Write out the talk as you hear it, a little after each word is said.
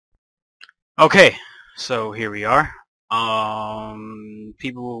Okay, so here we are.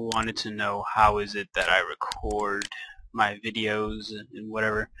 People wanted to know how is it that I record my videos and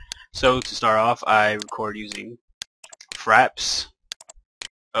whatever. So to start off, I record using Fraps.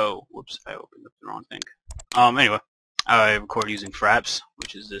 Oh, whoops, I opened up the wrong thing. Anyway, I record using Fraps,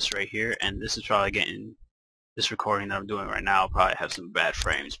 which is this right here, and this is probably getting, this recording that I'm doing right now probably have some bad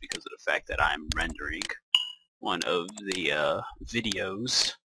frames because of the fact that I'm rendering one of the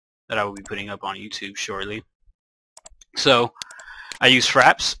videos that I will be putting up on YouTube shortly. So I use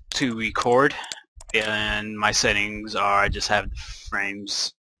Fraps to record, and my settings are I just have the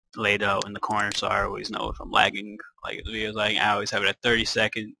frames laid out in the corner, so I always know if I'm lagging. Like the video's lagging, I always have it at 30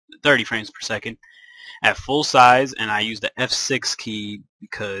 frames per second at full size, and I use the F6 key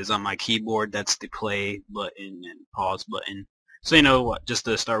because on my keyboard that's the play button and pause button. So you know what, just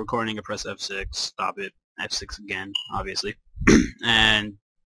to start recording, I press F6, stop it, F6 again, obviously, and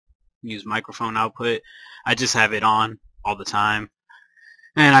use microphone output. I just have it on all the time,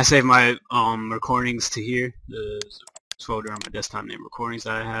 and I save my recordings to here. There's a folder on my desktop named recordings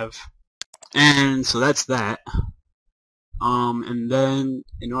that I have, and so that's that. And then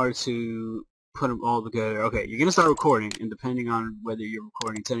in order to put them all together, okay, you're gonna start recording, and depending on whether you're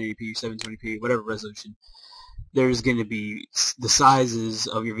recording 1080p, 720p, whatever resolution, there's gonna be the sizes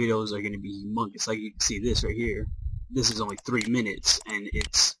of your videos are gonna be humongous. Like you can see this right here. This is only 3 minutes, and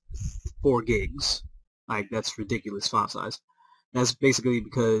it's 4 gigs. Like, that's ridiculous file size. That's basically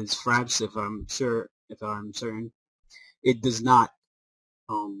because Fraps, if I'm certain, it does not,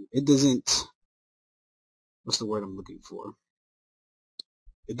 it doesn't, what's the word I'm looking for?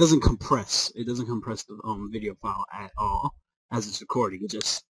 It doesn't compress. It doesn't compress the video file at all as it's recording. It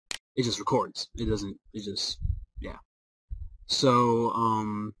just records. It doesn't. It just, yeah. So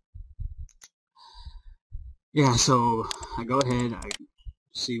yeah. So I go ahead. I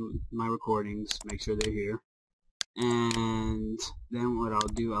see my recordings, make sure they're here, and then what I'll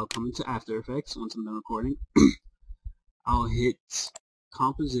do, I'll come into After Effects once I'm done recording. I'll hit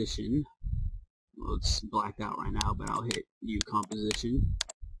composition. Well, it's blacked out right now, but I'll hit new composition,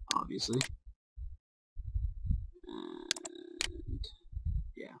 obviously, and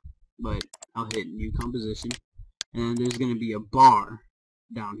yeah, but I'll hit new composition, and there's going to be a bar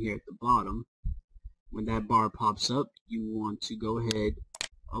down here at the bottom. When that bar pops up, you want to go ahead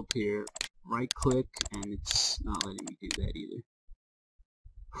up here, right click, and it's not letting me do that either.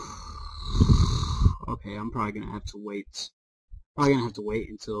 Okay, I'm probably gonna have to wait.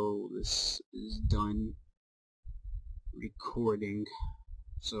 Until this is done recording.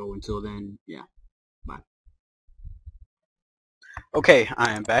 So until then, yeah, bye. Okay,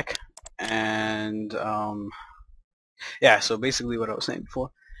 I am back, and yeah. So basically, what I was saying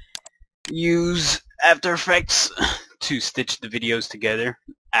before, use After Effects to stitch the videos together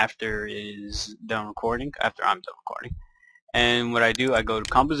after it is done recording, after I'm done recording. And what I do, I go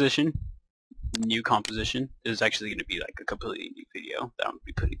to composition, new composition. This is actually going to be like a completely new video that I'm going to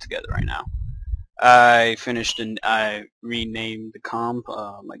be putting together right now. I finished and I renamed the comp,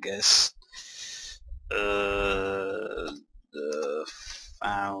 I guess, the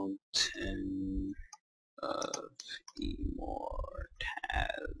Fountain of Immortality.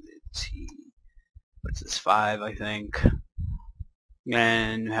 What's this, 5, I think,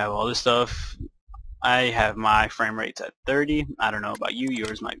 and have all this stuff. I have my frame rates at 30. I don't know about you,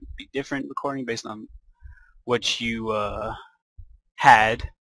 yours might be different recording based on what you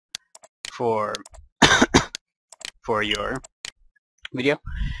had for for your video.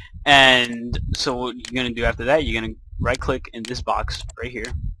 And so what you're going to do after that, you're going to right click in this box right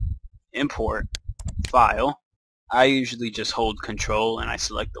here, import file. I usually just hold control and I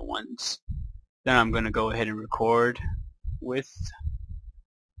select the ones. Then I'm going to go ahead and record with,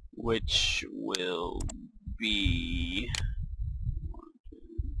 which will be 1, 2,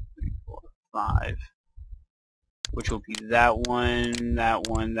 3, 4, 5, which will be that one, that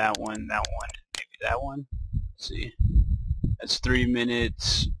one, that one, that one, maybe that one. Let's see. That's 3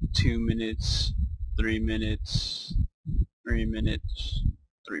 minutes, 2 minutes, 3 minutes, 3 minutes,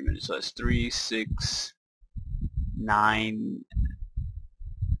 3 minutes. So that's 3, 6, 9,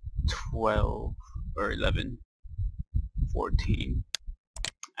 12, or 11, 14.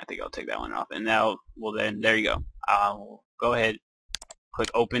 I think I'll take that one off. And now, well then, there you go. I'll go ahead,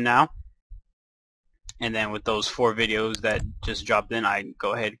 click open now. And then with those 4 videos that just dropped in, I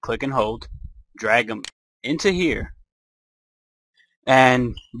go ahead, click and hold, drag them into here,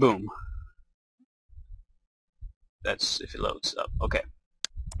 and boom. That's if it loads up. Okay.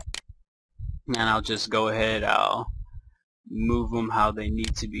 And I'll just go ahead, I'll move them how they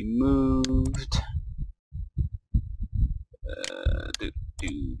need to be moved.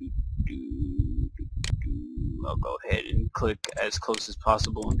 I'll go ahead and click as close as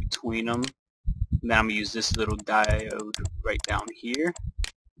possible in between them. Then I'm going to use this little diode right down here,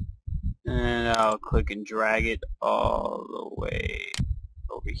 and I'll click and drag it all the way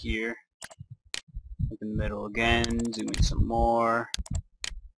over here in the middle again, zoom in some more,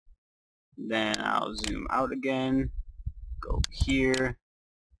 then I'll zoom out again, go over here,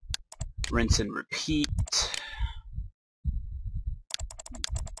 rinse and repeat.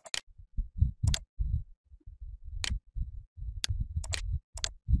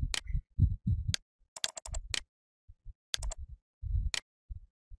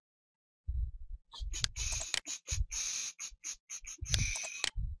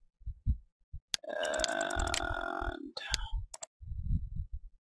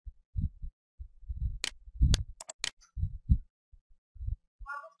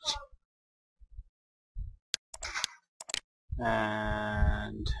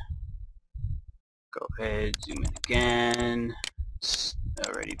 And go ahead, zoom in again. It's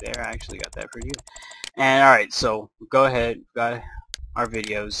already there. I actually got that for you. And alright, so go ahead, got our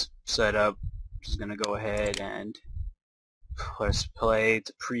videos set up. Just gonna go ahead and press play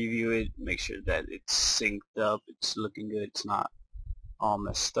to preview it, make sure that it's synced up, it's looking good, it's not all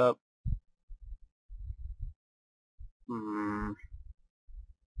messed up. Hmm.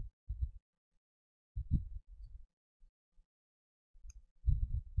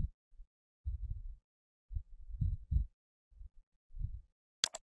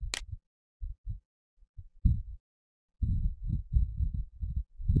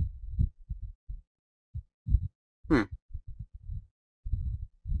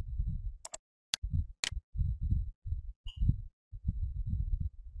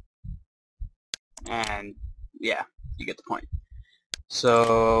 And yeah, you get the point.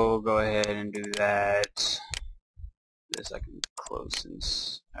 So go ahead and do that. This I can close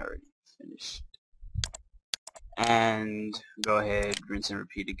since I already finished. And go ahead, rinse and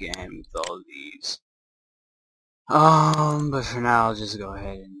repeat again with all of these. But for now, I'll just go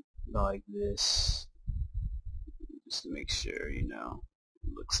ahead and go like this, just to make sure, you know,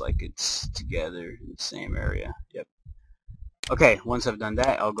 it looks like it's together in the same area. Yep. Okay, once I've done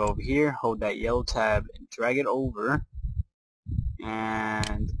that, I'll go over here, hold that yellow tab, and drag it over,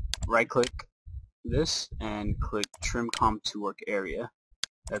 and right-click this, and click Trim Comp to Work Area.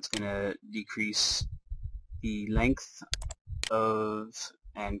 That's going to decrease the length of,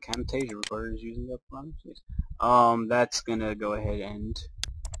 and Camtasia Recorder is using up a lot of space. That's going to go ahead and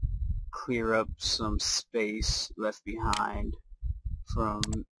clear up some space left behind from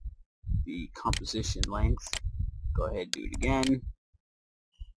the composition length. Go ahead and do it again.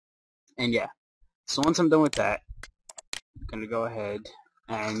 And yeah, so once I'm done with that, I'm going to go ahead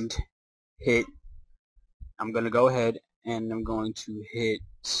and hit and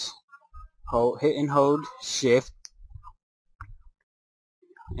hold shift,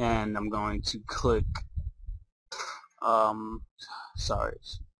 and I'm going to click sorry,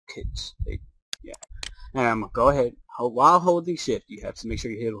 kids, yeah, and I'm gonna go ahead, while holding shift, you have to make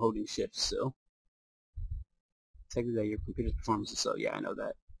sure you're holding shift still. Technically your computer's performance is so, yeah, I know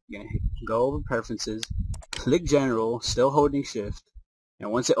that. You're gonna go over preferences, click general, still holding shift, and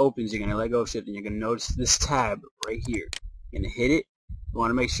once it opens, you're gonna let go of shift, and you're gonna notice this tab right here. You're gonna hit it. You want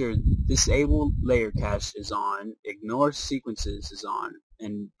to make sure disable layer cache is on, ignore sequences is on,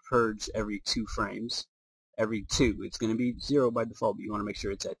 and purge every 2 frames. Every 2. It's going to be 0 by default, but you want to make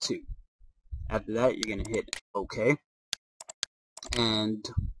sure it's at 2. After that, you're going to hit OK. And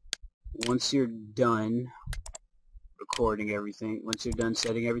once you're done recording everything, once you're done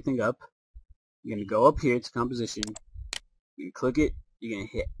setting everything up, you're going to go up here to composition, you can click it, you're going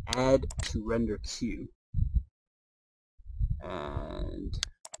to hit add to render queue. And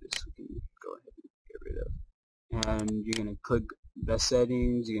this we can go ahead and get rid of. And you're going to click best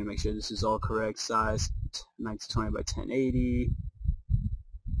settings. You're going to make sure this is all correct. Size 1920 by 1080.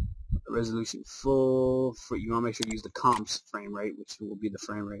 Resolution full. You want to make sure to use the comps frame rate, which will be the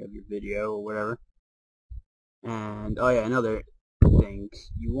frame rate of your video or whatever. And oh yeah, another thing.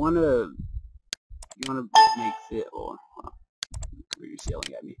 You want to make it. Oh, computer's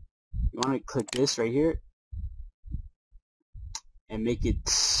yelling at me. You want to click this right here and make it,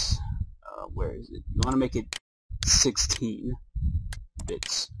 where is it? You want to make it 16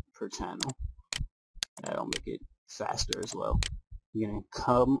 bits per channel. That'll make it faster as well. You're going to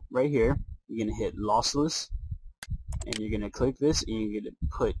come right here, you're going to hit lossless, and you're going to click this, and you're going to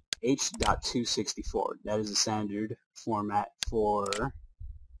put H.264. That is the standard format for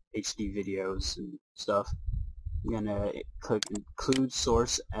HD videos and stuff. I'm going to click include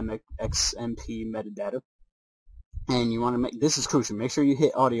source XMP metadata. And you want to make, this is crucial, make sure you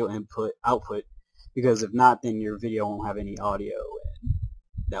hit audio output, because if not, then your video won't have any audio, and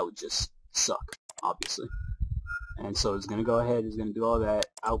that would just suck, obviously. And so it's going to go ahead, it's going to do all that.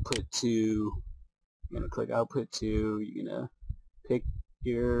 Output to, you're going to click output to, you're going to pick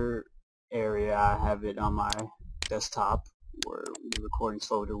your area. I have it on my desktop where the recordings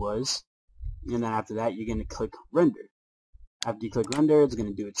folder was. And then after that, you're going to click render. After you click render, it's going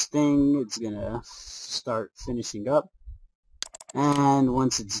to do its thing. It's going to start finishing up. And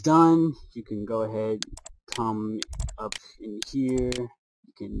once it's done, you can go ahead, come up in here.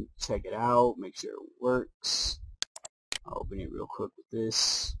 You can check it out, make sure it works. I'll open it real quick with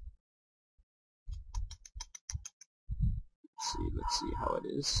this. Let's see how it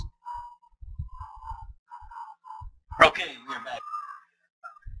is. Okay, we're back.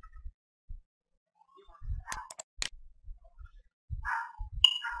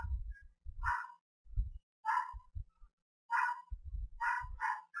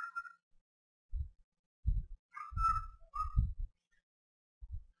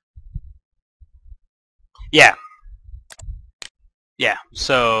 Yeah,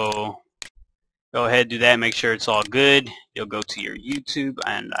 so go ahead, do that, make sure it's all good. You'll go to your YouTube,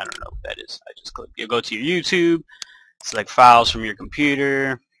 and I don't know what that is. I just click. You'll go to your YouTube, select files from your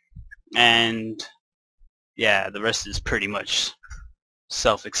computer, and yeah, the rest is pretty much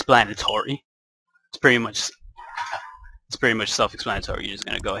self-explanatory. It's pretty much self-explanatory. You're just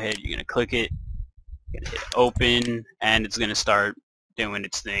gonna go ahead. You're gonna click it. You're gonna hit open, and it's gonna start doing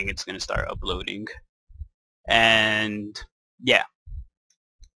its thing. It's gonna start uploading, and yeah,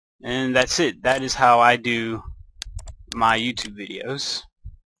 and that's it. That is how I do my YouTube videos.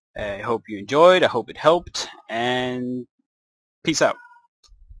 I hope you enjoyed. I hope it helped, and peace out.